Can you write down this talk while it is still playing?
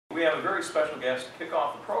have a very special guest to kick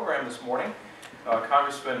off the program this morning,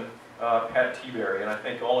 Congressman Pat Tiberi. And I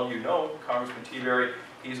think all of you know Congressman Tiberi.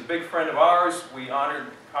 He's a big friend of ours. We honored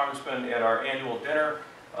Congressman at our annual dinner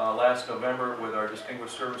last November with our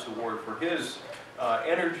Distinguished Service Award for his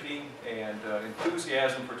energy and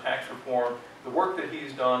enthusiasm for tax reform, the work that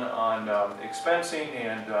he's done on expensing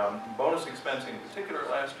and bonus expensing in particular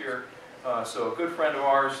last year. So a good friend of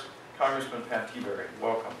ours, Congressman Pat Tiberi.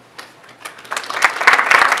 Welcome.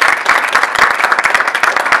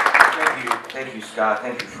 Thank you, Scott.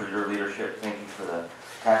 Thank you for your leadership. Thank you for the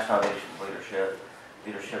Tax Foundation's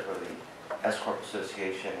leadership of the S Corp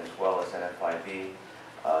Association as well as NFIB.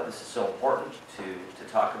 This is so important to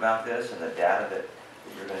talk about this, and the data that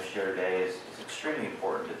you're going to share today is extremely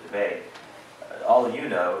important to debate. All of you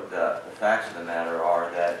know the facts of the matter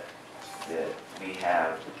are that we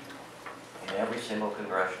have in every single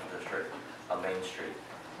congressional district a Main Street.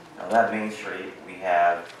 Now that Main Street we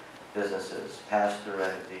have businesses, pass-through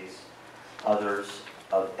entities, others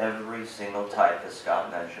of every single type that Scott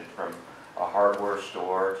mentioned, from a hardware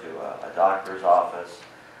store to a doctor's office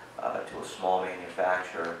to a small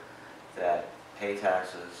manufacturer, that pay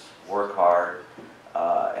taxes, work hard,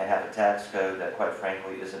 and have a tax code that quite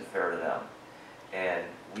frankly isn't fair to them. And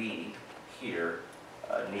we here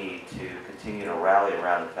need to continue to rally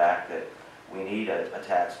around the fact that we need a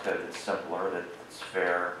tax code that's simpler, that's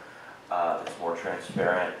fair, that's more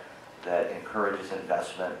transparent, that encourages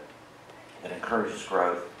investment, that encourages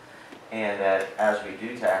growth, and that as we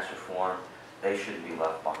do tax reform, they shouldn't be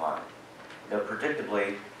left behind. You know,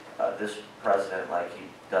 predictably, this president, like he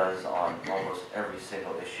does on almost every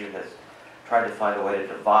single issue, has tried to find a way to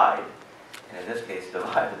divide, and in this case,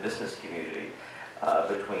 divide the business community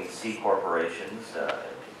between C corporations,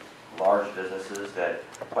 large businesses that,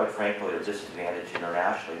 quite frankly, are disadvantaged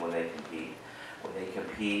internationally when they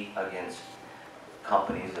compete against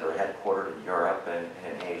companies that are headquartered in Europe and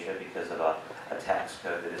in Asia because of a tax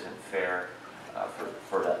code that isn't fair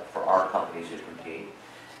for our companies to compete.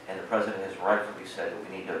 And the president has rightfully said that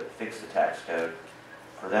we need to fix the tax code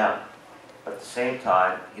for them. But at the same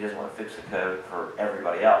time, he doesn't want to fix the code for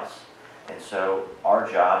everybody else. And so our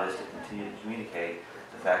job is to continue to communicate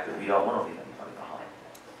the fact that we don't want to leave anybody behind.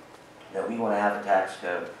 That we want to have a tax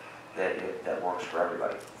code that works for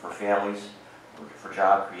everybody, for families, for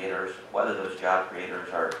job creators, whether those job creators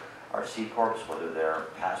are C Corps, whether they're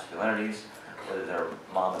pass-through entities, whether they're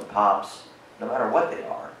mom and pops, no matter what they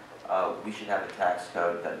are, we should have a tax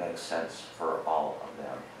code that makes sense for all of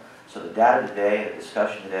them. So the data today and the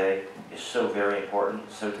discussion today is so very important,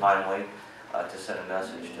 so timely to send a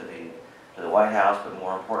message to the White House, but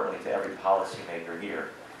more importantly to every policymaker here,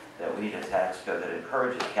 that we need a tax code that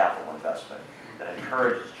encourages capital investment, that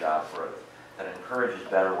encourages job growth, that encourages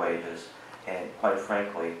better wages, and quite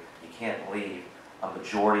frankly, you can't leave a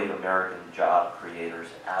majority of American job creators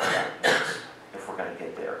out of that mix if we're going to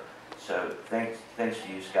get there. So thanks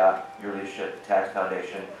to you, Scott, your leadership, the Tax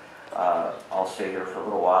Foundation. I'll stay here for a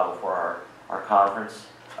little while before our conference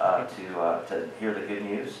to hear the good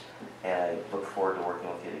news, and I look forward to working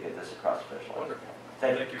with you to get this across the finish line. Wonderful.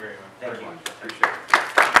 Thank you very much. Thank you. Appreciate it.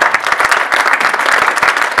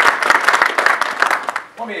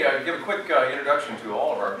 Let me give a quick introduction to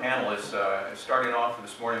all of our panelists. Starting off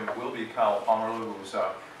this morning will be Kyle Pomerleau, who's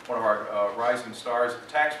one of our rising stars at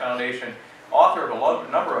the Tax Foundation, author of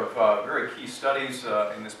a number of very key studies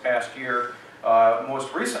in this past year.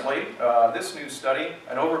 Most recently, this new study,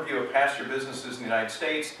 an overview of pass-through businesses in the United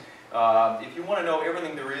States. If you want to know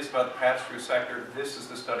everything there is about the pass-through sector, this is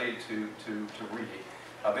the study to read.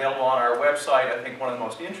 Available on our website. I think one of the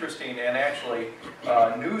most interesting and actually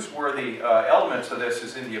newsworthy elements of this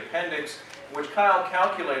is in the appendix, in which Kyle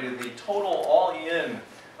calculated the total all-in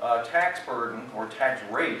tax burden or tax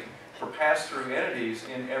rate for pass-through entities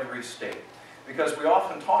in every state. Because we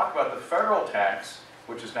often talk about the federal tax,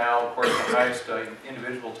 which is now, of course, the highest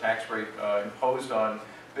individual tax rate imposed on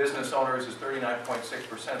business owners is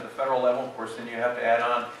 39.6% at the federal level. Of course, then you have to add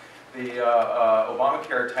on the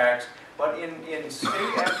Obamacare tax. But in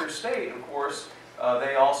state after state, of course,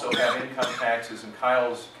 they also have income taxes, and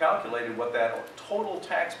Kyle's calculated what that total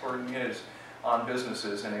tax burden is on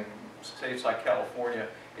businesses. And in states like California,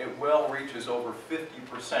 it well reaches over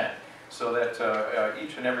 50%. So that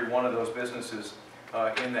each and every one of those businesses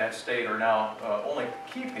in that state are now only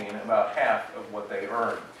keeping about half of what they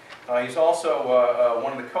earn. He's also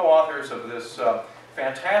one of the co-authors of this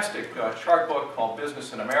fantastic chart book called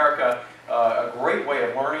Business in America, a great way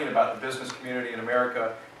of learning about the business community in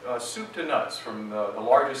America, soup to nuts, from the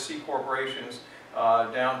largest C corporations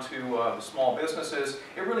down to the small businesses.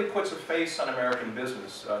 It really puts a face on American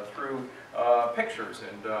business through pictures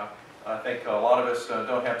and I think a lot of us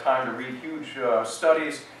don't have time to read huge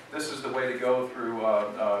studies. This is the way to go through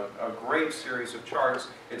a great series of charts.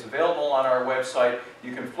 It's available on our website.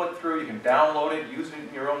 You can flick through, you can download it, use it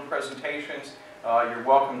in your own presentations. You're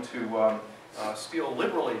welcome to steal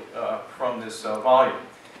liberally from this volume.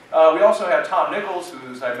 We also have Tom Nichols,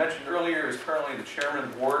 who, as I mentioned earlier, is currently the chairman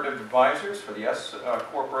of the board of advisors for the S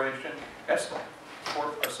Corp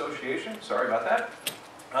Association. Sorry about that.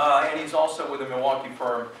 And he's also with the Milwaukee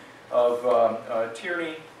firm of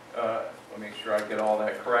Tierney. Let me make sure I get all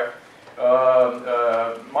that correct.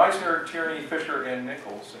 Meisner, Tierney, Fisher, and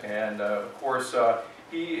Nichols. And of course,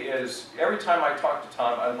 he is, every time I talk to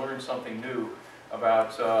Tom, I learn something new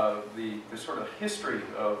about the sort of history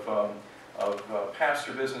of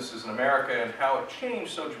pass-through businesses in America and how it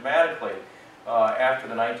changed so dramatically after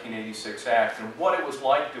the 1986 Act and what it was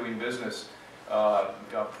like doing business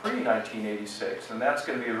pre-1986. And that's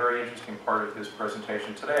going to be a very interesting part of his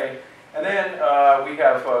presentation today. And then we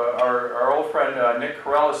have our old friend Nick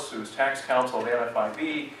Corellis, who's tax counsel at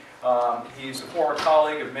NFIB. He's a former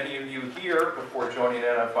colleague of many of you here before joining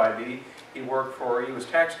NFIB. He was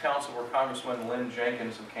tax counsel for Congressman Lynn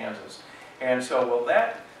Jenkins of Kansas. And so with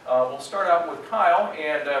that, we'll start out with Kyle.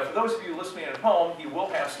 And for those of you listening at home, he will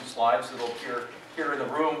have some slides that will appear here in the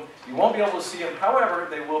room. You won't be able to see them. However,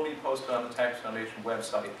 they will be posted on the Tax Foundation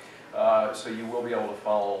website. So you will be able to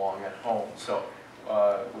follow along at home. So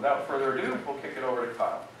without further ado, we'll kick it over to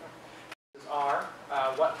Kyle. Are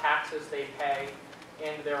what taxes they pay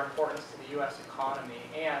and their importance to the U.S. economy,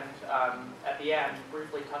 and at the end,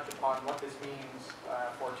 briefly touch upon what this means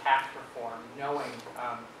for tax reform, knowing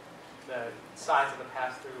the size of the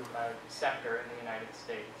pass-through sector in the United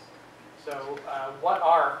States. So what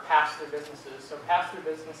are pass-through businesses? So pass-through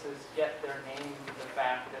businesses get their name from the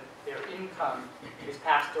fact that their income is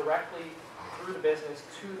passed directly through the business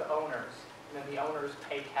to the owners, and then the owners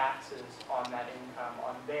pay taxes on that income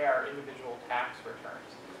on their individual tax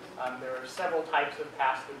returns. There are several types of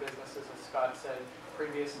pass-through businesses, as Scott said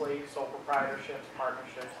previously: sole proprietorships,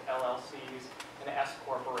 partnerships, LLCs, and S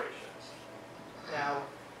corporations. Now,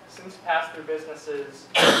 since pass-through businesses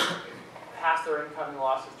pass their income and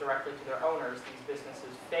losses directly to their owners, these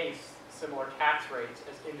businesses face similar tax rates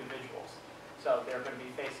as individuals. So they're going to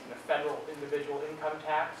be facing the federal individual income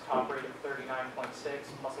tax, top rate of 39.6,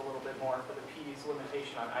 plus a little bit more for the P's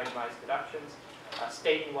limitation on itemized deductions,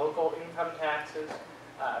 state and local income taxes,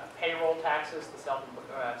 payroll taxes, the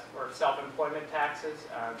self-employment taxes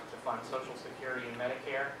to fund Social Security and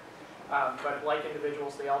Medicare. But like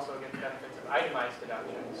individuals, they also get the benefits of itemized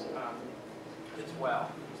deductions as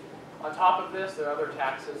well. On top of this, there are other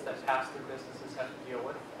taxes that pass-through businesses have to deal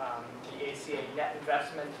with. The ACA net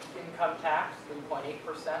investment income tax,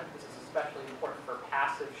 3.8%. This is especially important for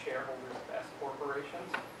passive shareholders of S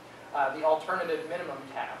corporations. The alternative minimum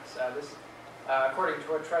tax. According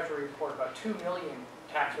to a Treasury report, about 2 million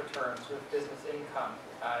tax returns with business income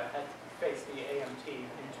had faced the AMT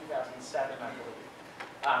in 2007, I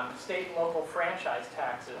believe. State and local franchise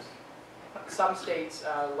taxes. Some states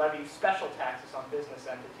levy special taxes on business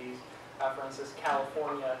entities. For instance,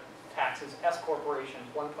 California taxes S corporations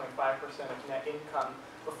 1.5% of net income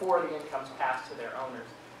before the income's passed to their owners.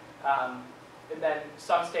 And then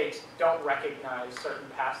some states don't recognize certain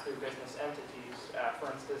pass-through business entities.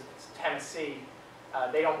 For instance, Tennessee,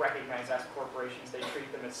 they don't recognize S corporations. They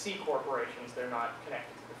treat them as C corporations. They're not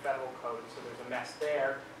connected to the federal code, so there's a mess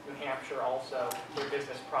there. New Hampshire also, their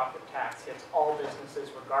business profit tax hits all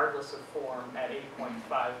businesses regardless of form at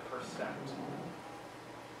 8.5%.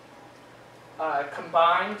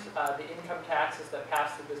 Combined, the income taxes that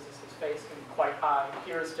pass-through businesses face can be quite high.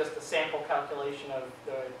 Here's just a sample calculation of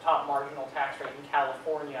the top marginal tax rate in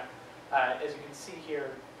California. As you can see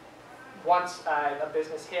here, once a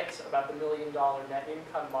business hits about the $1 million net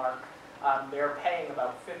income mark, they're paying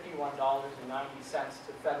about $51.90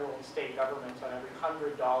 to federal and state governments on every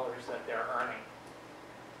 $100 that they're earning.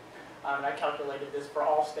 And I calculated this for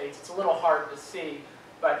all states. It's a little hard to see,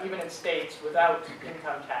 but even in states without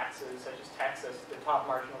income taxes, such as Texas, the top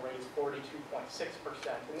marginal rate is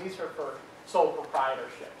 42.6%. And these are for sole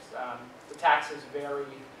proprietorships. The taxes vary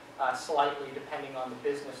slightly depending on the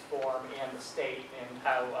business form and the state and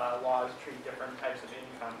how laws treat different types of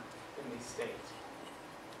income in these states.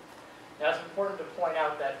 Now, it's important to point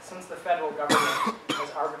out that since the federal government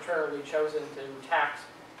has arbitrarily chosen to tax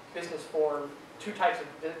two types of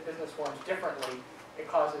business forms differently, it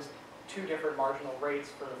causes two different marginal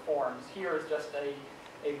rates for the forms. Here is just a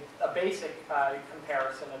basic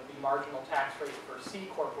comparison of the marginal tax rate for C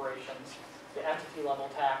corporations, the entity level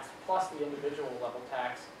tax plus the individual level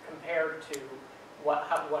tax, compared to what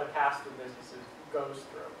a pass-through business goes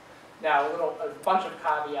through. Now, a bunch of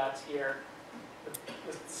caveats here.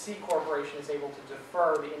 The C corporation is able to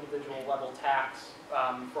defer the individual level tax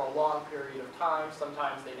for a long period of time.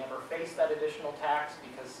 Sometimes they never face that additional tax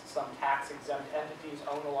because some tax exempt entities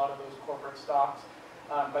own a lot of those corporate stocks.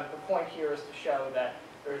 But the point here is to show that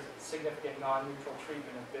there is significant non-neutral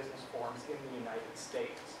treatment of business forms in the United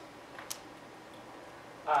States.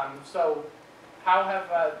 So how have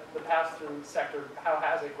the pass-through sector, how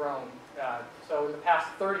has it grown? So in the past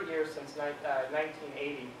 30 years since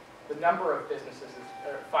 1980, the number of businesses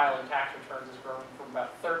filing tax returns has grown from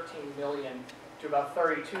about 13 million to about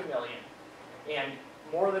 32 million. And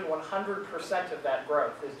more than 100% of that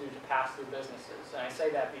growth is due to pass-through businesses. And I say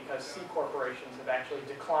that because C corporations have actually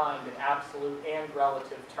declined in absolute and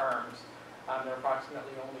relative terms. There are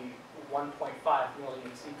approximately only 1.5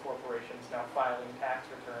 million C corporations now filing tax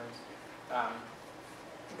returns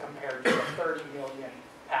compared to the 30 million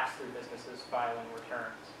pass-through businesses filing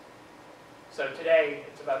returns. So today,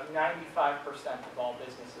 it's about 95% of all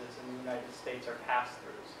businesses in the United States are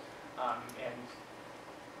pass-throughs.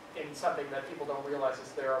 And something that people don't realize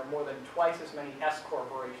is there are more than twice as many S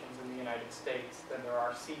corporations in the United States than there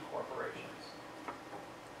are C corporations.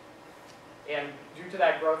 And due to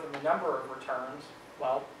that growth in the number of returns,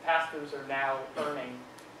 well, pass-throughs are now earning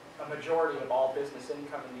a majority of all business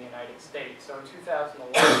income in the United States. So in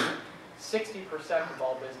 2011, 60% of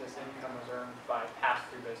all business income was earned by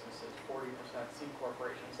pass-through businesses, 40% C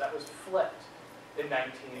corporations. That was flipped in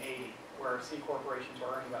 1980, where C corporations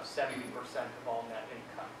were earning about 70% of all net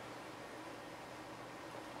income.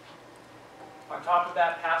 On top of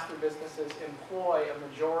that, pass-through businesses employ a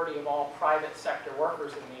majority of all private sector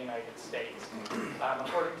workers in the United States.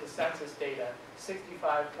 According to census data,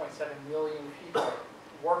 65.7 million people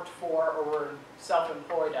worked for or were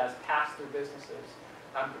self-employed as pass-through businesses,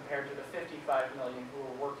 compared to the 55 million who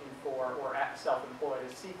were working for or self-employed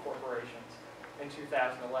as C corporations in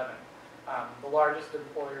 2011. The largest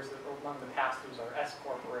employers among the pass-throughs are S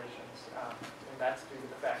corporations, and that's due to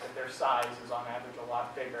the fact that their size is on average a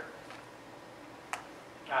lot bigger.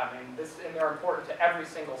 And they're important to every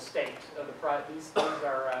single state. These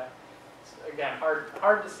are, again,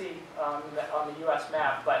 hard to see on the U.S.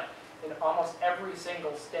 map, but in almost every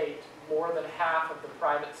single state, more than half of the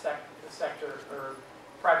private sector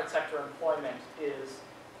employment is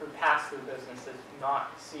through pass-through businesses,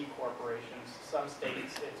 not C corporations. Some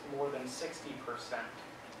states, it's more than 60%.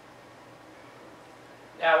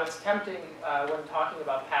 Now, it's tempting when talking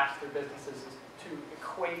about pass-through businesses is to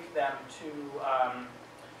equate them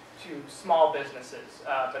to small businesses,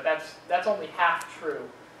 but that's only half true.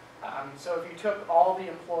 So if you took all the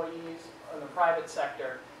employees in the private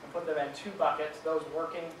sector and put them in two buckets, those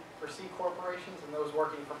working for C corporations and those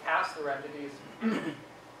working for pass-through entities,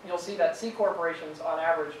 you'll see that C corporations, on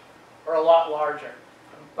average, are a lot larger.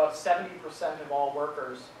 About 70% of all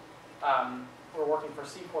workers who are working for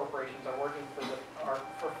C corporations are working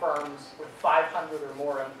for firms with 500 or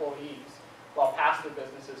more employees, while pass-through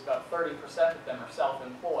businesses, about 30% of them are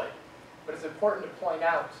self-employed. But it's important to point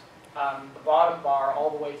out the bottom bar all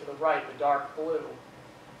the way to the right, the dark blue,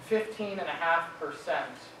 15.5%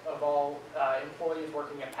 of all employees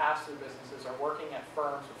working at pass-through businesses are working at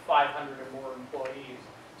firms with 500 or more employees.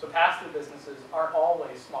 So pass-through businesses aren't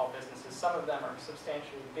always small businesses. Some of them are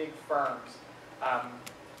substantially big firms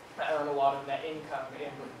that earn a lot of net income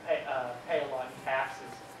and pay a lot in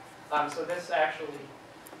taxes. So this actually,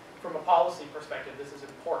 from a policy perspective, this is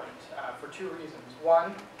important for two reasons.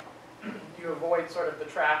 One, you avoid sort of the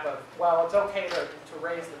trap of, well, it's okay to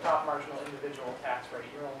raise the top marginal individual tax rate.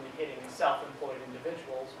 You're only hitting self-employed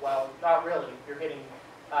individuals. Well, not really. You're hitting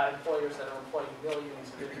employers that are employing millions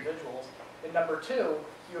of individuals. And number two,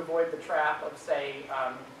 you avoid the trap of, say,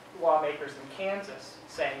 lawmakers in Kansas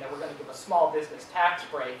saying that we're going to give a small business tax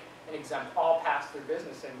break and exempt all pass-through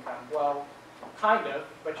business income. Well, kind of,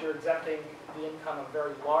 but you're exempting the income of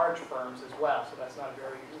very large firms as well, so that's not a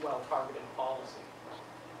very well-targeted policy.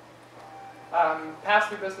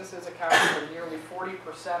 Pass-through businesses account for nearly 40%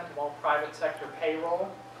 of all private sector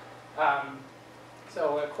payroll.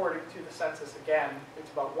 So according to the census, again,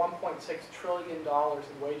 it's about $1.6 trillion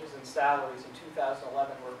in wages and salaries in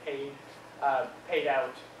 2011 were paid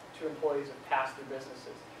out to employees of pass-through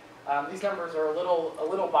businesses. These numbers are a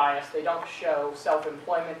little biased. They don't show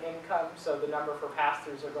self-employment income, so the number for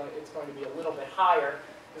pass-throughs it's going to be a little bit higher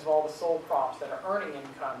because of all the sole props that are earning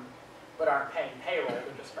income but aren't paying payroll.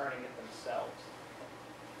 They're just earning it themselves.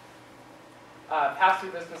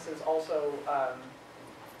 Pass-through businesses also are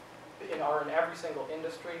in every single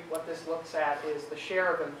industry. What this looks at is the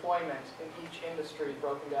share of employment in each industry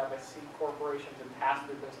broken down by C corporations and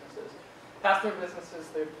pass-through businesses. Pass-through businesses,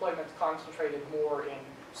 the employment's concentrated more in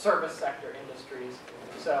service sector industries,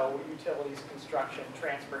 so utilities, construction,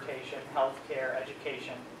 transportation, healthcare,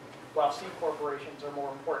 education, while C corporations are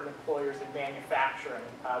more important employers in manufacturing.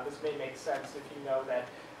 This may make sense if you know that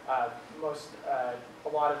a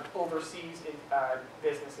lot of overseas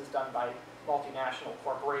business is done by multinational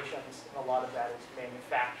corporations, and a lot of that is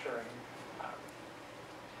manufacturing.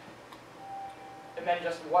 And then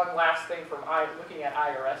just one last thing from looking at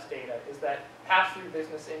IRS data is that pass-through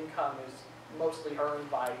business income is mostly earned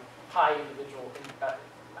by high individual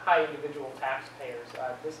taxpayers.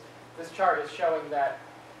 This chart is showing that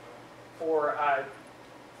for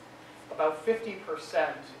about 50%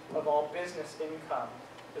 of all business income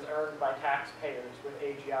is earned by taxpayers with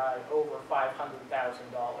AGI over $500,000.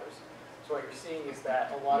 So what you're seeing is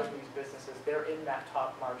that a lot of these businesses, they're in that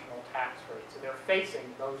top marginal tax rate. So they're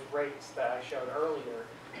facing those rates that I showed earlier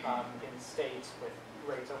in states with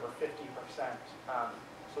rates over 50%.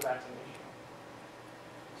 So that's an issue.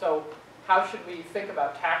 So how should we think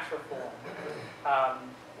about tax reform,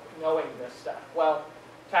 knowing this stuff? Well,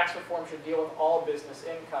 tax reform should deal with all business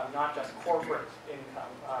income, not just corporate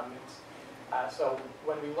income. So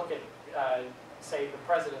when we look at, say, the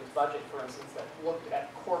president's budget, for instance, that looked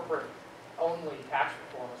at corporate-only tax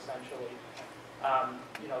reform, essentially,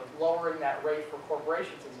 lowering that rate for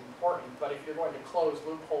corporations is important, but if you're going to close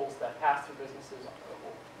loopholes that pass-through businesses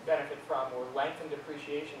benefit from or lengthen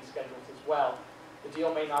depreciation schedules as well, the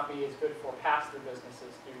deal may not be as good for pass-through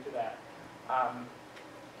businesses due to that.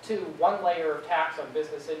 Two, one layer of tax on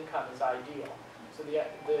business income is ideal. So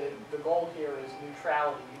the goal here is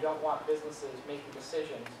neutrality. You don't want businesses making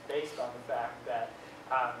decisions based on the fact that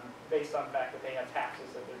they have taxes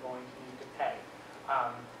that they're going to need to pay.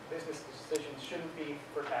 Business decisions shouldn't be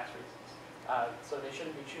for tax reasons. So they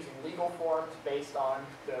shouldn't be choosing legal forms based on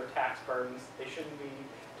their tax burdens. They shouldn't be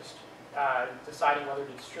deciding whether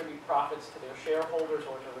to distribute profits to their shareholders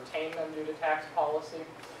or to retain them due to tax policy.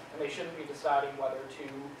 And they shouldn't be deciding whether to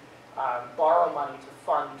borrow money to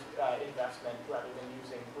fund investment rather than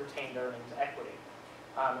using retained earnings equity.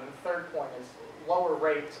 And the third point is lower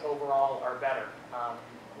rates overall are better.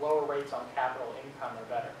 Lower rates on capital income are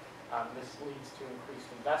better. This leads to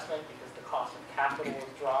increased investment because the cost of capital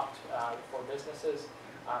is dropped for businesses.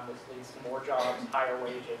 This leads to more jobs, higher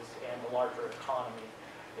wages, and a larger economy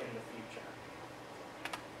in the future.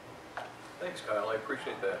 Thanks, Kyle. I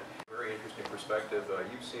appreciate that. Very interesting perspective.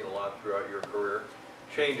 You've seen a lot throughout your career.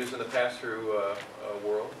 Changes in the pass-through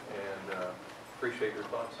world, and appreciate your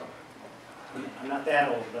thoughts on it. I'm not that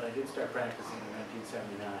old, but I did start practicing in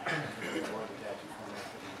 1979. Before the Tax Reform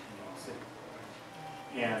Act of 1986.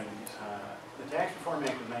 And the Tax Reform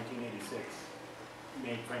Act of 1986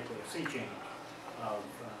 made, frankly, a sea change of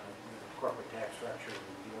the corporate tax structure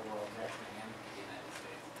and the overall tax dynamic of the United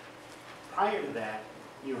States. Prior to that,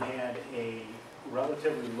 you had a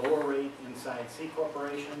relatively lower rate inside C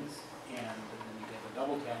corporations, and then you had a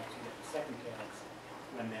double tax, you had the second tax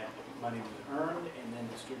when that money was earned and then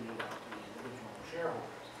distributed out to the individual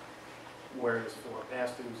shareholders. Whereas for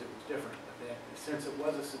pass-throughs it was different. But since it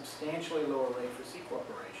was a substantially lower rate for C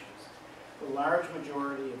corporations, the large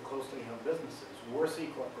majority of closely held businesses were C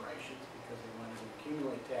corporations because they wanted to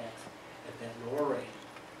accumulate tax at that lower rate.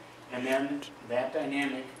 And then that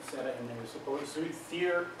dynamic set up, and they were supposed to,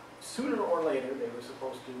 sooner or later, they were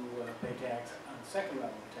supposed to pay tax on the second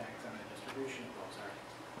level of tax on the distribution of those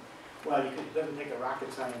earnings. Well, it doesn't take a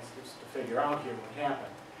rocket science just to figure out here what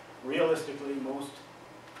happened. Realistically, most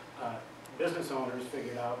business owners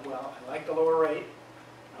figured out, well, I like the lower rate,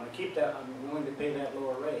 I'm going to keep that, I'm willing to pay that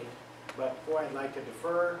lower rate, but boy, I'd like to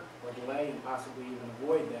defer or delay and possibly even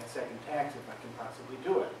avoid that second tax if I can possibly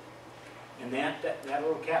do it. And that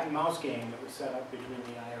little cat and mouse game that was set up between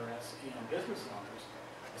the IRS and business owners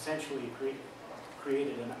essentially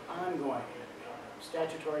created an ongoing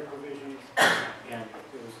statutory provisions, and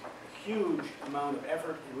there was a huge amount of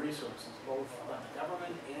effort and resources, both by the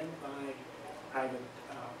government and by private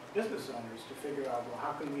business owners, to figure out, well,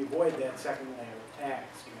 how can we avoid that second layer of tax?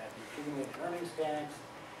 You had the accumulated earnings tax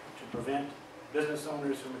to prevent business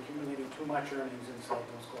owners from accumulating too much earnings inside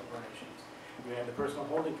those corporations. You had the personal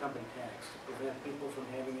holding company tax to prevent people from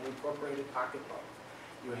having an incorporated pocketbook.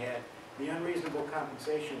 You had the unreasonable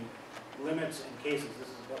compensation limits and cases. This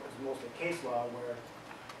is what was mostly case law, where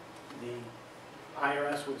the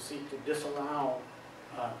IRS would seek to disallow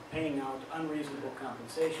paying out unreasonable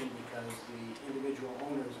compensation because the individual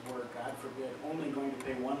owners were, God forbid, only going to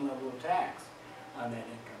pay one level of tax on that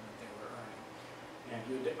income that they were earning. And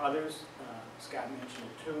you had others, Scott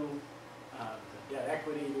mentioned it too, the debt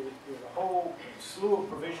equity. There was a whole slew of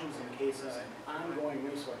provisions and cases and ongoing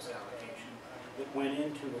resource allocation that went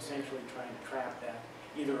into essentially trying to trap that,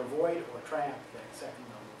 either avoid or trap that second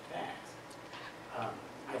level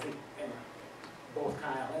I think, and both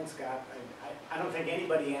Kyle and Scott, I don't think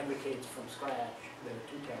anybody advocates from scratch that a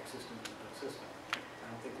two-tax system is a good system.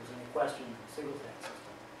 I don't think there's any question that a single tax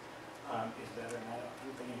system is better, and I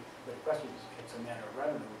don't think the question is it's a matter of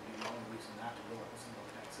revenue would be the only reason not to go with a single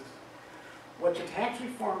tax system. What the Tax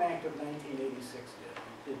Reform Act of 1986 did,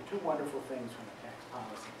 it did two wonderful things from a tax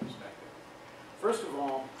policy perspective. First of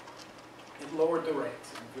all, it lowered the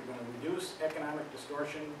rates. And if you're going to reduce economic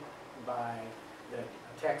distortion by that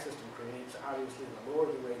a tax system creates, obviously the lower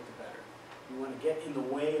the rate, the better. You want to get in the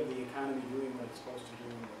way of the economy doing what it's supposed to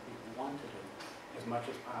do and what people want to do as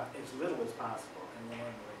little as possible, and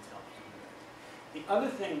lowering the rates helps to do that. The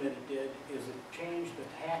other thing that it did is it changed the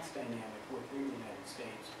tax dynamic within the United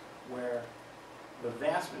States, where the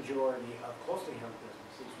vast majority of closely held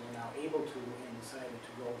businesses were now able to and decided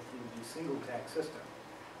to go through the single tax system,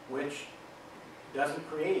 which doesn't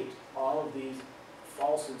create all of these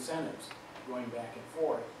false incentives going back and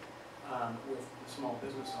forth with the small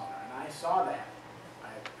business owner. And I saw that.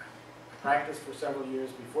 I practiced for several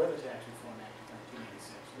years before the Tax Reform Act of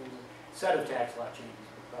 1986. There was a set of tax law changes,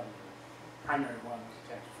 but probably the primary one was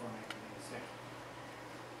the Tax Reform Act of 86.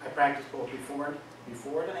 I practiced both before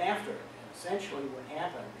it and after it. And essentially what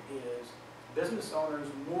happened is business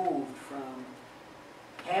owners moved from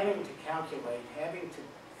having to calculate, having to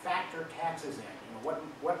factor taxes in.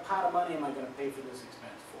 What pot of money am I going to pay for this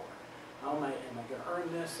expense for? How am I going to earn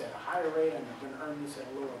this at a higher rate? Am I going to earn this at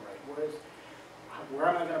a lower rate? Where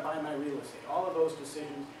am I going to buy my real estate? All of those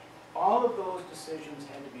decisions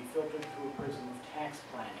had to be filtered through a prism of tax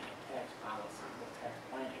planning and tax policy, well, tax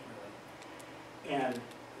planning really. And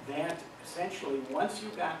that essentially, once you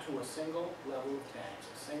got to a single level of tax,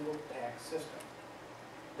 a single tax system,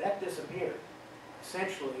 that disappeared.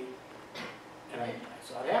 Essentially, and I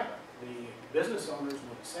saw it happen. The business owners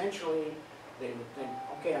would essentially, they would think,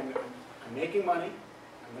 okay, I'm making money,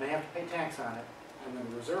 I'm going to have to pay tax on it, I'm going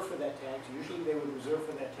to reserve for that tax. Usually they would reserve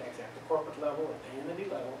for that tax at the corporate level, at the entity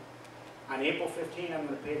level. On April 15, I'm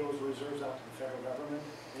going to pay those reserves out to the federal government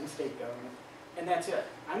and state government, and that's it.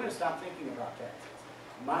 I'm going to stop thinking about taxes.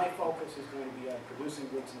 My focus is going to be on producing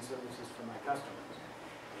goods and services for my customers.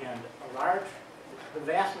 And the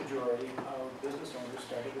vast majority of business owners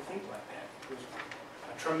started to think like that. It was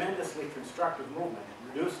a tremendously constructive movement.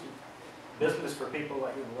 It reduced business for people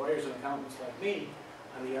like lawyers and accountants like me.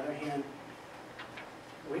 On the other hand,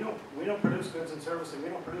 we don't produce goods and services, we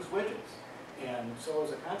don't produce widgets. And so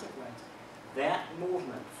as a consequence, that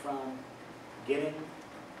movement from getting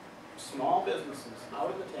small businesses out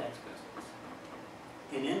of the tax business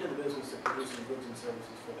and into the business of producing goods and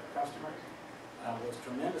services for their customers was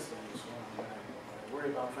tremendously useful. And what I worry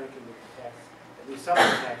about, frankly, with the tax, at least some of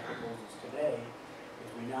the tax proposals today, is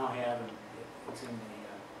we now have, and it's in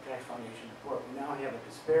the Tax Foundation report, we now have a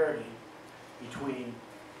disparity between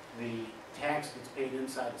the tax that's paid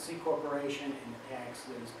inside the C corporation and the tax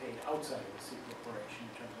that is paid outside of the C corporation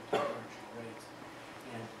in terms of differential rates.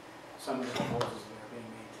 And some of the proposals that are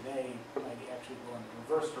being made today might actually go in the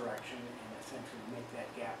reverse direction and essentially make that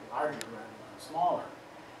gap larger rather than smaller.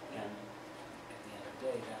 And at the end of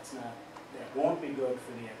the day, that won't be good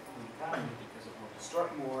for the economy because it will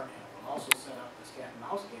distort more and it will also set up this cat and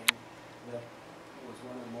mouse game that was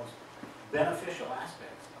one of the most beneficial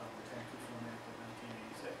aspects of the Tax Reform Act of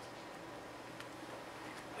 1986.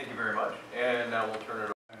 Thank you very much. And now we'll turn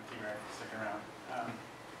it over. Thank you, Mary, for sticking around.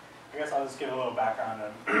 I guess I'll just give a little background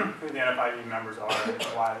on who the NFIB members are and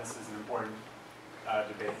why this is an important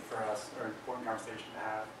debate for us, or an important conversation to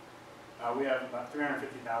have. We have about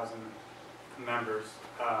 350,000 members.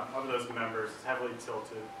 Of those members, it's heavily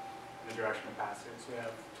tilted in the direction of passives. We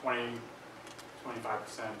have 25%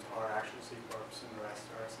 are actual C corps, and the rest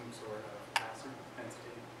are some sort of passive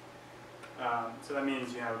entity. So that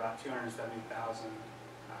means you have about 270,000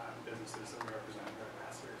 businesses that we represent that are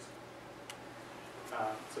passives.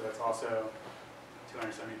 So that's also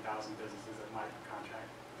 270,000 businesses that might contract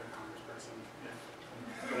their congressperson if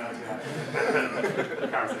the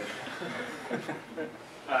conversation.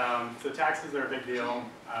 So taxes are a big deal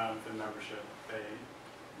for the membership. They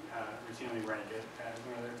routinely rank it as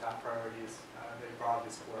one of their top priorities. They broadly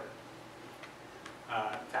support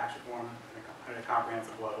tax reform at a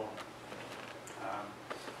comprehensive level.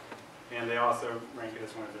 And they also rank it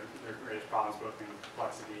as one of their greatest problems, both in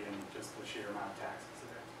complexity and just the sheer amount of taxes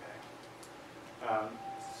that they have to pay.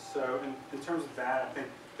 So in terms of that, I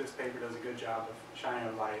think this paper does a good job of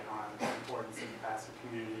shining a light on the importance of the passive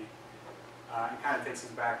community. And kind of takes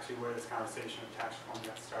us back to where this conversation of tax reform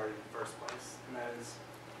got started in the first place, and that is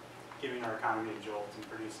giving our economy a jolt and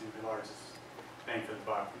producing the largest bang for the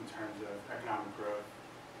buck in terms of economic growth,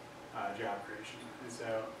 job creation. And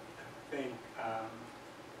so think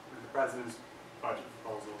with the president's budget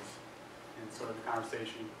proposals and sort of the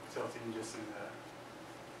conversation tilting just in the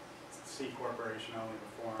C corporation only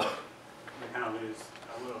reform, we kind of lose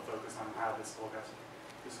a little focus on how this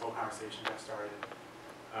whole conversation got started.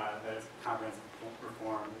 That it's comprehensive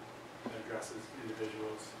reform that addresses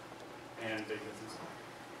individuals and big business.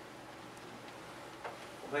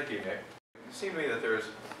 Well, thank you, Nick. It seemed to me that there's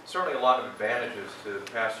certainly a lot of advantages to the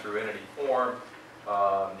pass-through entity form.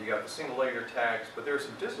 You got the single layer tax, but there are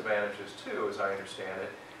some disadvantages too, as I understand it,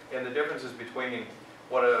 and the differences between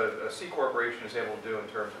what a C corporation is able to do in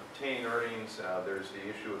terms of retaining earnings. There's the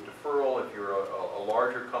issue of deferral if you're a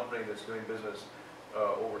larger company that's doing business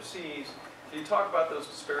overseas. Can you talk about those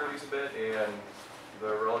disparities a bit and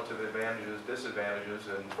the relative advantages, disadvantages,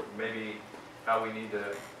 and maybe how we need to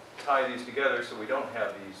tie these together so we don't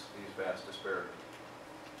have these vast disparities?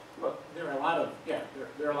 Well, there are a lot of,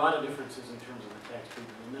 there are a lot of differences in terms of the tax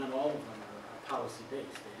treatment, and not all of them are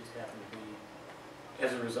policy-based. They just happen to be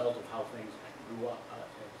as a result of how things grew up, how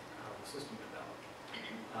the system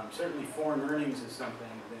developed. Certainly foreign earnings is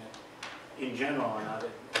something that, in general, and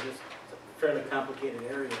it's a fairly complicated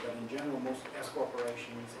area, but in general, most S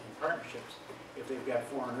corporations and partnerships, if they've got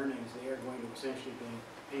foreign earnings, they are going to essentially be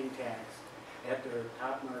paying tax at their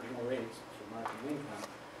top marginal rates, so marginal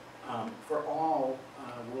income, for all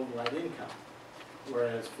worldwide income.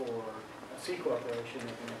 Whereas for a C corporation,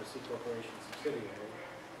 they can have a C corporation subsidiary,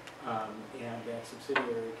 and that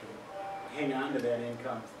subsidiary can hang on to that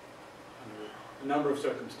income under a number of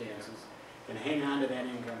circumstances, and hang on to that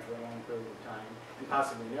income for a long period of time, and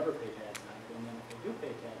possibly never pay tax on it. And then if they do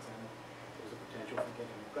pay tax on it, there's a potential for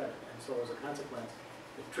getting a credit. And so as a consequence,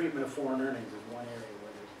 the treatment of foreign earnings is one area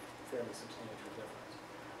where there's a fairly substantial difference.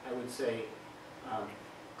 I would say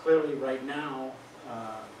clearly right now,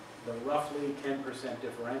 the roughly 10%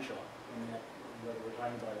 differential in that, whether we're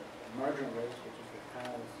talking about marginal rates, which is what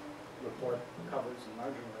Kyle's report covers, and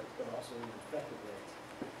marginal rates, but also even effective rates.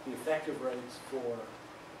 The effective rates for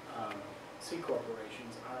C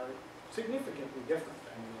corporations are significantly different.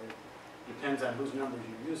 I mean, it depends on whose numbers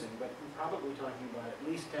you're using, but you're probably talking about at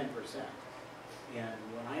least 10%. And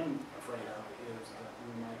what I'm afraid of is that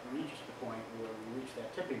we might reach the point where we reach that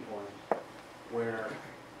tipping point where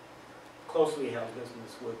closely held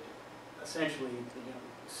business would essentially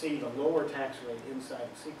see the lower tax rate inside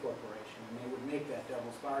the C corporation, and they would make that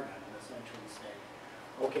devil's bargain and essentially say,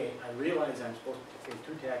 okay, I realize I'm supposed to pay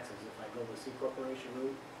 2 taxes if I go the C corporation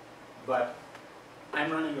route, but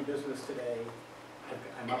I'm running a business today,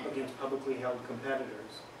 I'm up against publicly held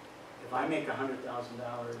competitors. If I make $100,000,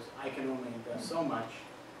 I can only invest so much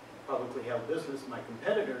in publicly held business. My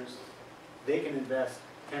competitors, they can invest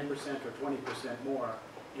 10% or 20% more.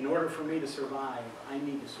 In order for me to survive, I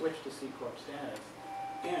need to switch to C Corp status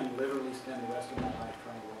and literally spend the rest of my life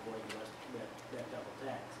trying to avoid the rest of that double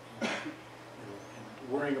tax. And, and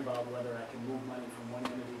worrying about whether I can move money from one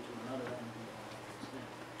entity to another entity.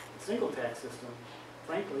 The single tax system,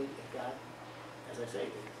 frankly, it got, as I say,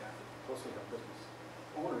 it got closely held business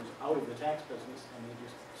owners out of the tax business, and they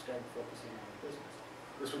just started focusing on the business.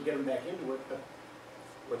 This would get them back into it, but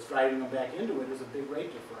what's driving them back into it is a big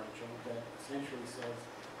rate differential that essentially says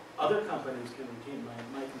other companies can retain,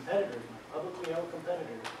 my competitors, my publicly held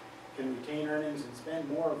competitors, can retain earnings and spend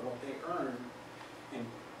more of what they earn and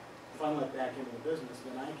funnel it back into the business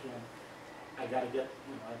than I can. I got to get,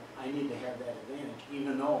 I need to have that advantage,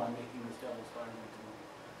 even though I'm making this devil's bargain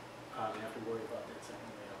to have to worry about that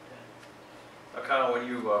second layout tax. Now, Kyle, when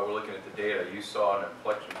you were looking at the data, you saw an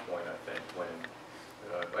inflection point, I think, when,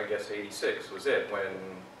 I guess 86 was it, when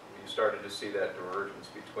you started to see that divergence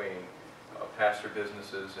between pass-through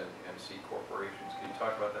businesses and C corporations. Can you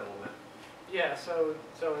talk about that a little bit? Yeah, so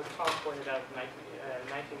as Tom pointed out, the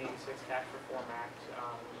 1986 Tax Reform Act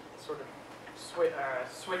sort of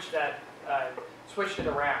switched it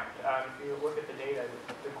around. If you look at the data,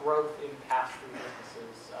 the growth in pass-through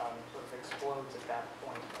businesses sort of explodes at that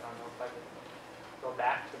point. I don't know if I can go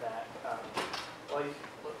back to that. Well, you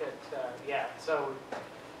look at, so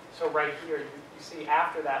right here, you see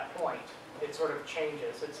after that point, it sort of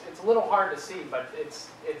changes. It's a little hard to see, but it's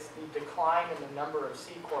the decline in the number of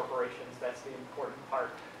C corporations that's the important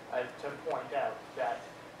part to point out, that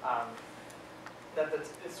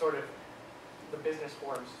it's sort of the business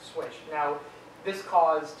forms switch. Now, this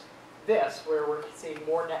caused this, where we're seeing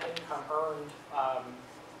more net income earned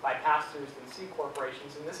by pass-throughs than C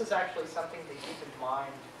corporations, and this is actually something to keep in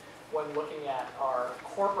mind when looking at our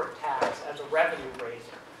corporate tax as a revenue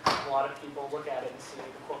raiser. A lot of people look at it and see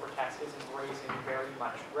the corporate tax isn't raising very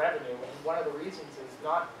much revenue, and one of the reasons is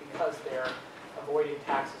not because they're avoiding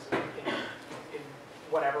taxes in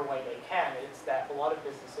whatever way they can. It's that a lot of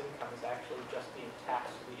business income is actually just being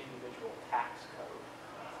taxed to the individual tax code.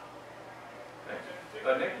 Thanks.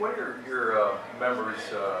 Nick, what are your members,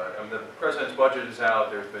 the president's budget is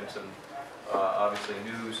out, there's been some, obviously,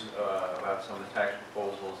 news about some of the tax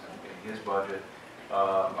proposals in his budget.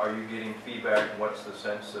 Are you getting feedback? What's the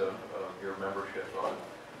sense of your membership on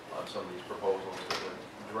some of these proposals that would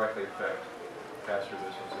directly affect pass-through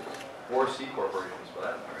businesses, or C corporations for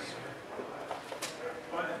that matter?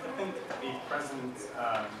 Well, I think the president's,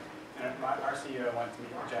 our CEO went to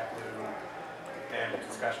meet with Jack Lew and a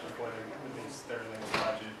discussion before they released their latest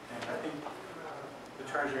budget. And I think the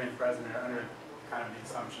Treasury and the President are under kind of the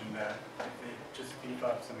assumption that if they just beef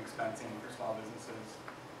up some expensing for small businesses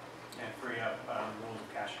and free up rules of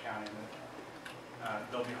cash accounting, that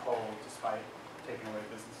they'll be whole despite taking away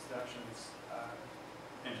business deductions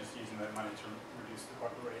and just using that money to reduce the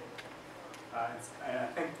corporate rate. And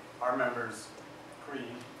I think our members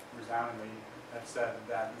pretty resoundingly have said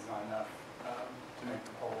that is not enough to make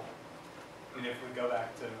them whole. I mean, if we go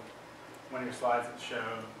back to one of your slides that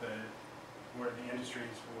showed that where the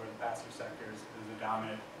industries, where the pass-through sectors is a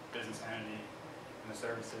dominant business entity and the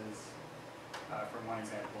services, for one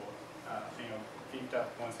example, beefed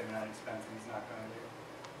up 179 expensing is not going to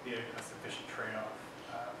be a sufficient trade-off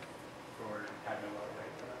for having a lower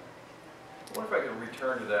rate. I wonder if I could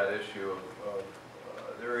return to that issue of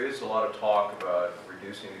there is a lot of talk about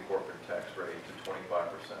reducing the corporate tax rate to 25%,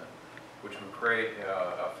 which would create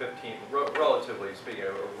a 15, relatively speaking,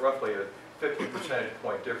 roughly a 15 percentage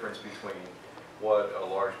point difference between what a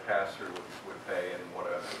large pass-through would pay and what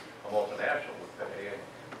a multinational would pay. And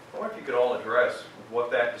I wonder if you could all address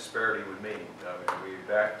what that disparity would mean. I mean, are we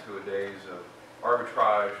back to a days of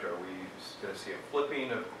arbitrage? Are we going to see a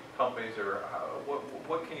flipping of companies? Or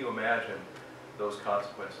what can you imagine those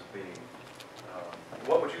consequences being?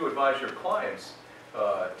 What would you advise your clients,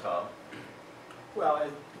 Tom? Well,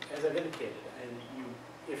 as I've indicated, and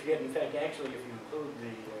if you include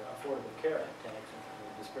the Affordable Care Act tax,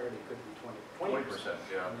 the disparity could be 20%.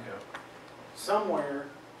 Yeah. Somewhere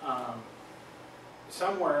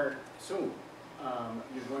soon,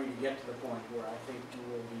 you're going to get to the point where I think you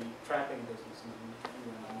will be trapping businesses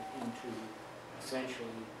into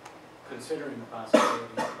essentially considering the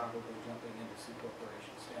possibility of probably jumping into C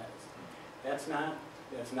corporation status. That's not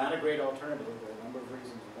a great alternative. There are a number of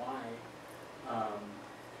reasons why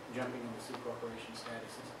jumping into C corporation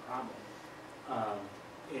status is a problem.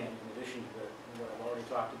 And in addition to what I've already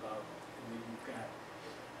talked about, you've got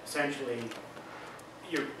essentially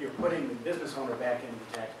you're putting the business owner back into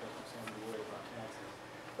the tax business and having to worry about taxes.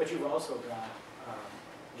 But you've also got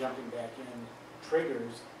jumping back in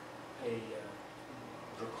triggers a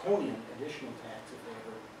draconian additional tax if they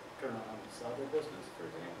ever turn around and sell their business, for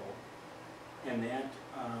example. And that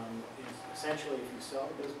is essentially if you sell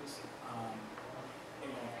the business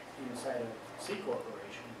inside a C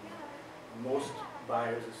corporation, most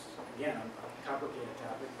buyers, again, a complicated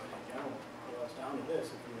topic, but in general, it boils down to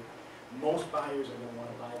this. Most buyers are going to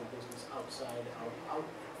want to buy the business out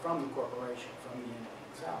from the corporation, from the entity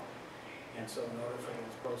itself. And so in order for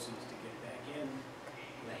those proceeds to get back in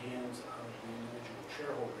the hands of the individual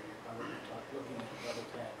shareholder, you're probably looking at a double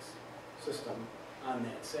tax system on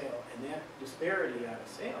that sale. And that disparity on a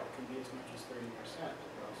sale can be as much as 30%.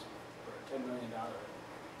 For a $10 million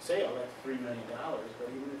sale, that's $3 million.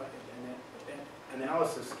 But even if that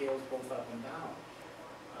analysis scales both up and down.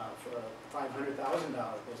 For a $500,000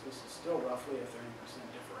 business, it's still roughly a 30%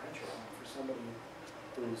 differential. And for somebody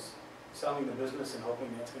who's selling the business and hoping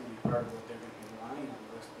that's going to be part of what they're going to be relying on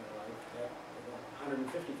the rest of their life, that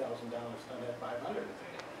 $150,000 done at $500,000.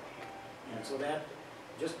 And so that,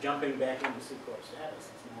 just jumping back into C corp status,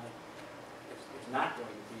 it's not going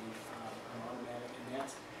to be an automatic,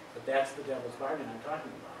 but that's the devil's bargain I'm talking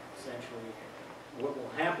about. Essentially, what will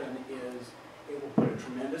happen is it will put a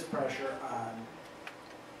tremendous pressure on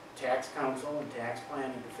tax counsel and tax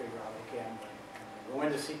planning to figure out, okay, I'm going to go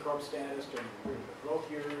into C corp status during the period of growth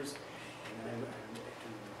years, and then I'm going to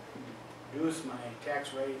reduce my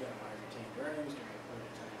tax rate on my retained earnings during the period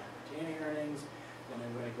of time I'm retaining earnings. Then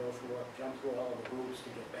I'm going to jump through all the hoops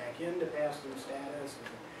to get back into pass-through status, and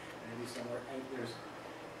maybe somewhere. And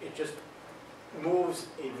it just moves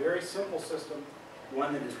a very simple system,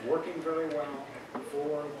 one that is working very well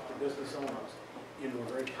for the business owners, into a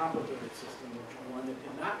very complicated system, one that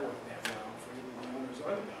did not work that well for either the owners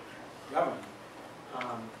or the government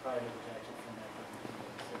prior to the tax reform act of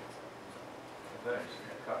 1986. Thanks.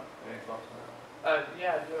 Any thoughts on that?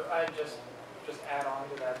 Yeah, I just add on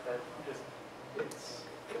to that it's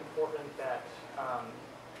important that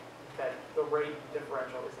that the rate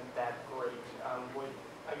differential isn't that great.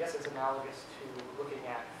 I guess it's analogous to looking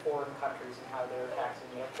at foreign countries and how they're taxing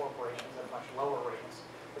their corporations at much lower rates.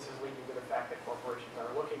 This is leading to the fact that corporations are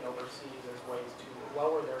looking overseas as ways to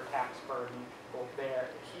lower their tax burden, both there,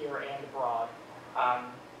 here, and abroad.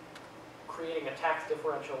 Creating a tax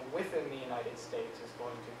differential within the United States is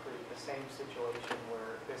going to create the same situation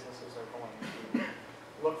where businesses are going to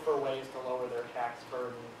look for ways to lower their tax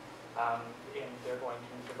burden, and they're going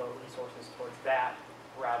to devote resources towards that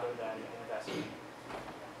rather than investing.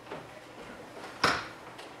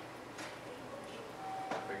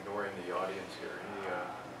 Ignoring the audience here.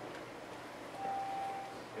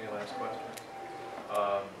 Any last questions?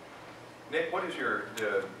 Nick, what is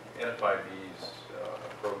the NFIB's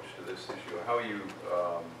approach to this issue? How are you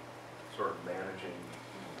sort of managing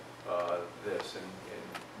this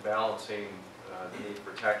and balancing the need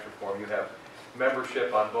for tax reform? You have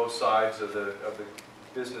membership on both sides of the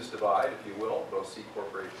business divide, if you will, both C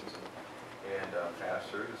corporations and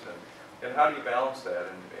pass-throughs, and how do you balance that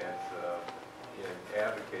in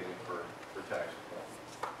advocating for tax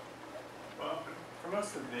reform? Well, for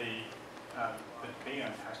most of the debate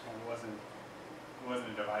on tax reform wasn't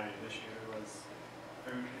a divided issue. It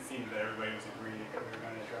seemed that everybody was agreed that we were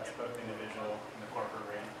going to address both the individual and the corporate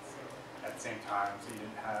rates at the same time, so you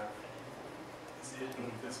didn't have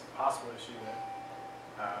this possible issue that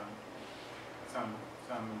some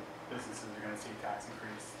businesses are going to see tax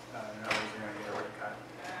increase and others are going to get a rate cut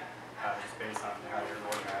just based on how you're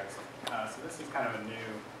organized. So this is kind of a new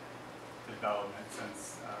development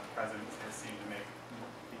since the president has seemed to be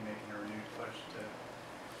making a renewed push to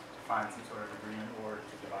find some sort of agreement or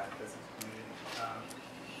to divide the business community.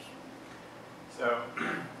 So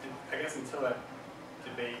I guess until that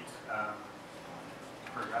debate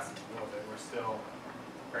progresses a little bit, we're still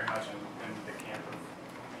very much in the camp of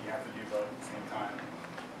you have to do both at the same time.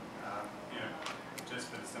 Just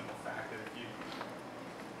for the simple fact that if you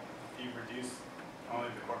reduce only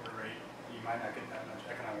the corporate rate, you might not get that much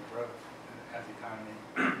economic growth as the economy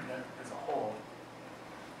as a whole,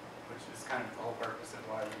 which is kind of the whole purpose of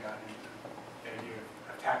why we got into the idea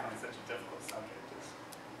of tackling such a difficult subject, is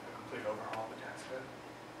a complete overhaul of the tax code.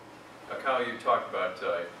 Kyle, you talked about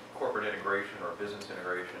corporate integration or business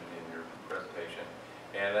integration in your presentation,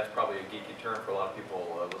 and that's probably a geeky term for a lot of people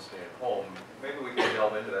listening at home. Maybe we can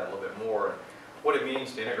delve into that a little bit more, and what it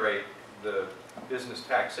means to integrate the business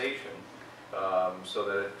taxation so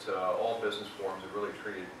that all business forms are really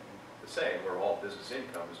treated the same, where all business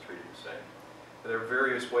income is treated the same. There are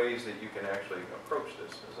various ways that you can actually approach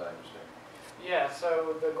this, as I understand. Yeah,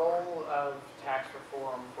 so the goal of tax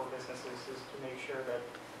reform for businesses is to make sure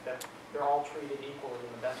that they're all treated equally,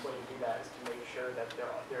 and the best way to do that is to make sure that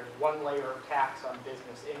there's one layer of tax on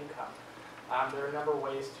business income. There are a number of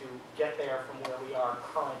ways to get there from where we are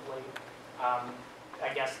currently. I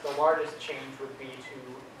guess the largest change would be to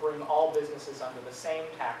bring all businesses under the same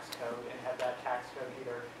tax code and have that tax code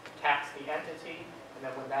either tax the entity, and then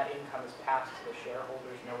when that income is passed to the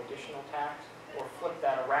shareholders, no additional tax, or flip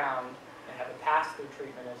that around and have a pass-through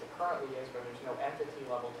treatment as it currently is, where there's no entity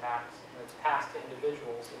level tax, and it's passed to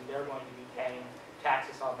individuals, and they're going to be paying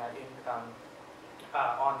taxes on that income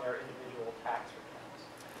on their individual tax returns.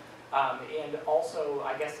 And also,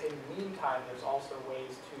 I guess in the meantime, there's also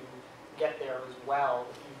ways to get there as well.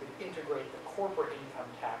 You could integrate the corporate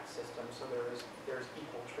income tax system so there's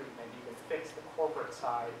equal treatment. You could fix the corporate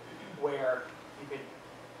side where you could,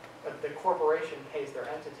 the corporation pays their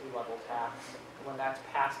entity level tax. When that's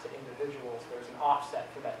passed to individuals, there's an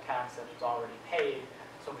offset for that tax that is already paid.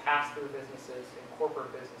 So pass-through businesses and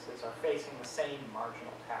corporate businesses are facing the same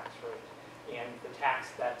marginal tax rate. And the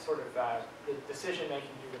tax that sort of, the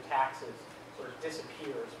decision-making due to taxes sort of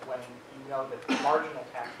disappears when you know that the marginal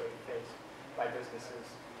tax rate faced by businesses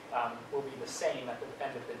will be the same at the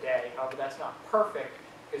end of the day. However, that's not perfect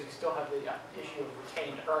because you still have the issue of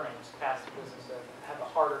retained earnings. Pass-through businesses have a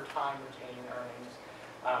harder time retaining earnings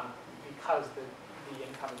because the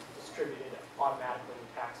income is distributed automatically and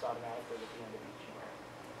taxed automatically at the end of each year.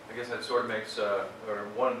 I guess that sort of makes, or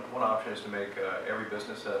one option is to make every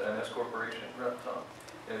business an S corporation,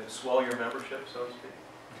 and swell your membership, so to speak.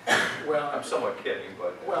 Well, I'm somewhat kidding,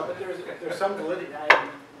 but... Well, but there's some validity.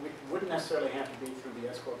 We wouldn't necessarily have to be through the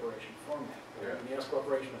S corporation format. Yeah. The S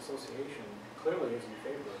corporation association clearly is in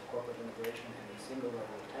favor of corporate integration and a single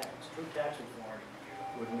level of tax. True tax reform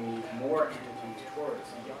would need more entities toward a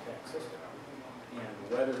single tax system. And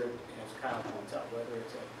whether, as Kyle points out, whether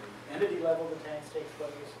it's at the entity level the tax takes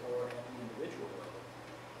place or at the individual level,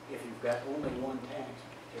 if you've got only one tax,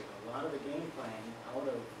 you take a lot of the game playing out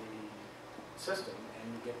of the system and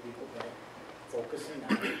you get people back focusing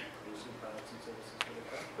on producing products and services for the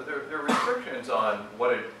customer. But there are restrictions on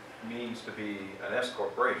what means to be an S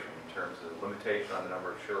corporation in terms of limitation on the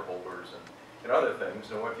number of shareholders and other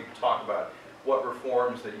things. And if you could talk about what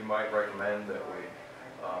reforms that you might recommend that we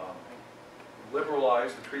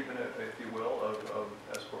liberalize the treatment, if you will, of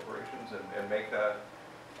S corporations and make that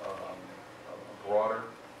a broader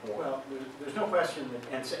form. Well, there's no question that,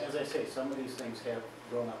 and as I say, some of these things have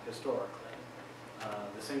grown up historically.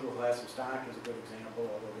 The single class of stock is a good example,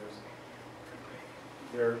 although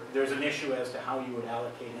there's an issue as to how you would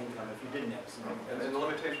allocate income if you didn't have a single class. And the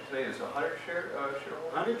limitation today is 100 shareholders?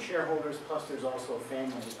 100 shareholders, plus there's also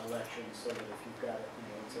family elections, so that if you've got,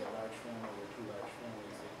 let's say a large family or two large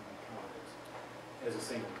families, they can count as a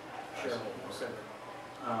single shareholder. So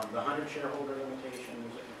the 100 shareholder limitation,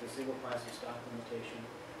 there's the single class of stock limitation.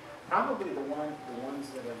 Probably the ones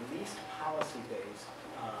that are least policy-based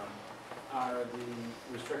are the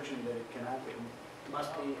restriction that it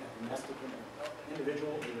must be a domestic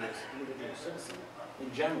individual, either as an individual citizen. In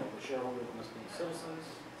general, the shareholder must be citizens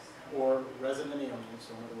or resident aliens,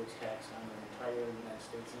 so in other words, taxed on their entire United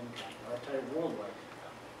States income, or entire worldwide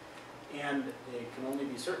income. And they can only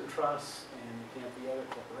be certain trusts, and they can't be other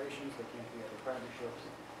corporations, they can't be other partnerships.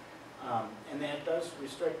 And that does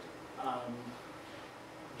restrict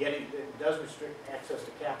access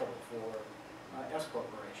to capital for S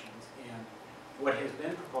corporations. And what has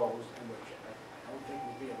been proposed, and which I don't think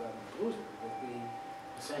would be a revenue loser, would be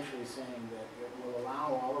essentially saying that it will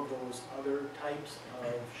allow all of those other types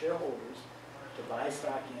of shareholders to buy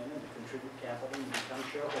stock in and to contribute capital and become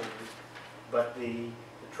shareholders, but the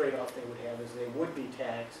trade-off they would have is they would be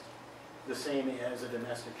taxed the same as a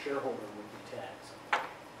domestic shareholder would be taxed.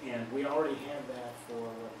 And we already have that for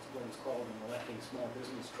what is called an electing small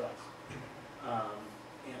business trust.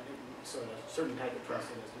 And so a certain type of trust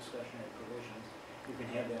that has discretionary provisions, you can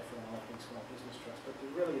have that for an electing small business trust. But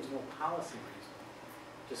there really is no policy reason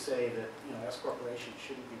to say that S corporations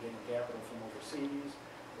shouldn't be getting capital from overseas,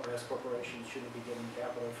 or S corporations shouldn't be getting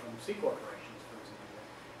capital from C corporations, for example.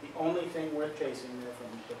 The only thing worth chasing there from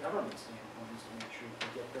the government standpoint is to make sure you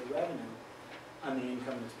get the revenue on the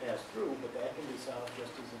income that's passed through, but that can be solved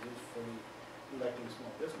just as it is for the electing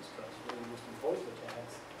small business trust, where you just impose the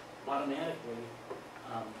tax automatically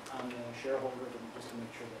on the shareholder just to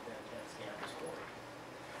make sure that that tax gap is covered.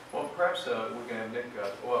 Well, perhaps we can have Nick,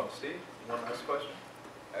 Steve, one last question?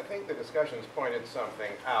 I think the discussion's pointed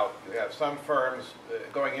something out. You have some firms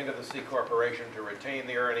going into the C corporation to retain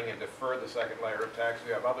the earning and defer the second layer of tax.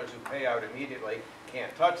 You have others who pay out immediately,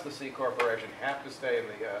 can't touch the C corporation, have to stay in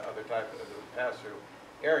the other type of the pass-through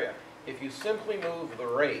area. If you simply move the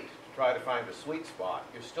rate to try to find a sweet spot,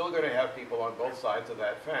 you're still going to have people on both sides of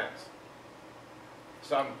that fence.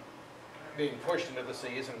 Some being pushed into the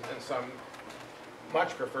C's and some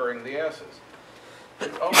much preferring the S's.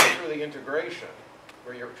 It's only through the integration,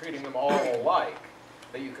 where you're treating them all alike,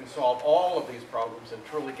 that you can solve all of these problems and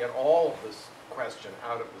truly get all of this question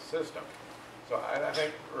out of the system. So I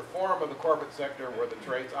think reform of the corporate sector where the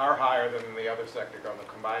rates are higher than in the other sector on the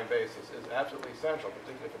combined basis is absolutely essential,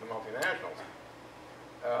 particularly for the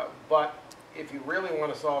multinationals. But if you really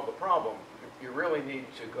want to solve the problem, you really need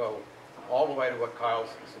to go all the way to what Kyle's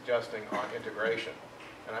suggesting on integration.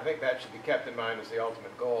 And I think that should be kept in mind as the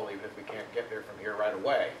ultimate goal, even if we can't get there from here right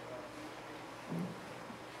away.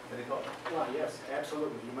 Any thoughts? Well, yes,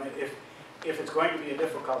 absolutely. You might, if it's going to be a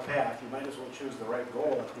difficult path, you might as well choose the right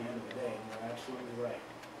goal at the end of the day, and you're absolutely right.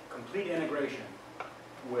 Complete integration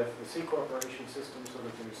with the C corporation system so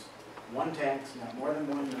that there's one tax, not more than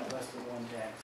one, not less than one tax,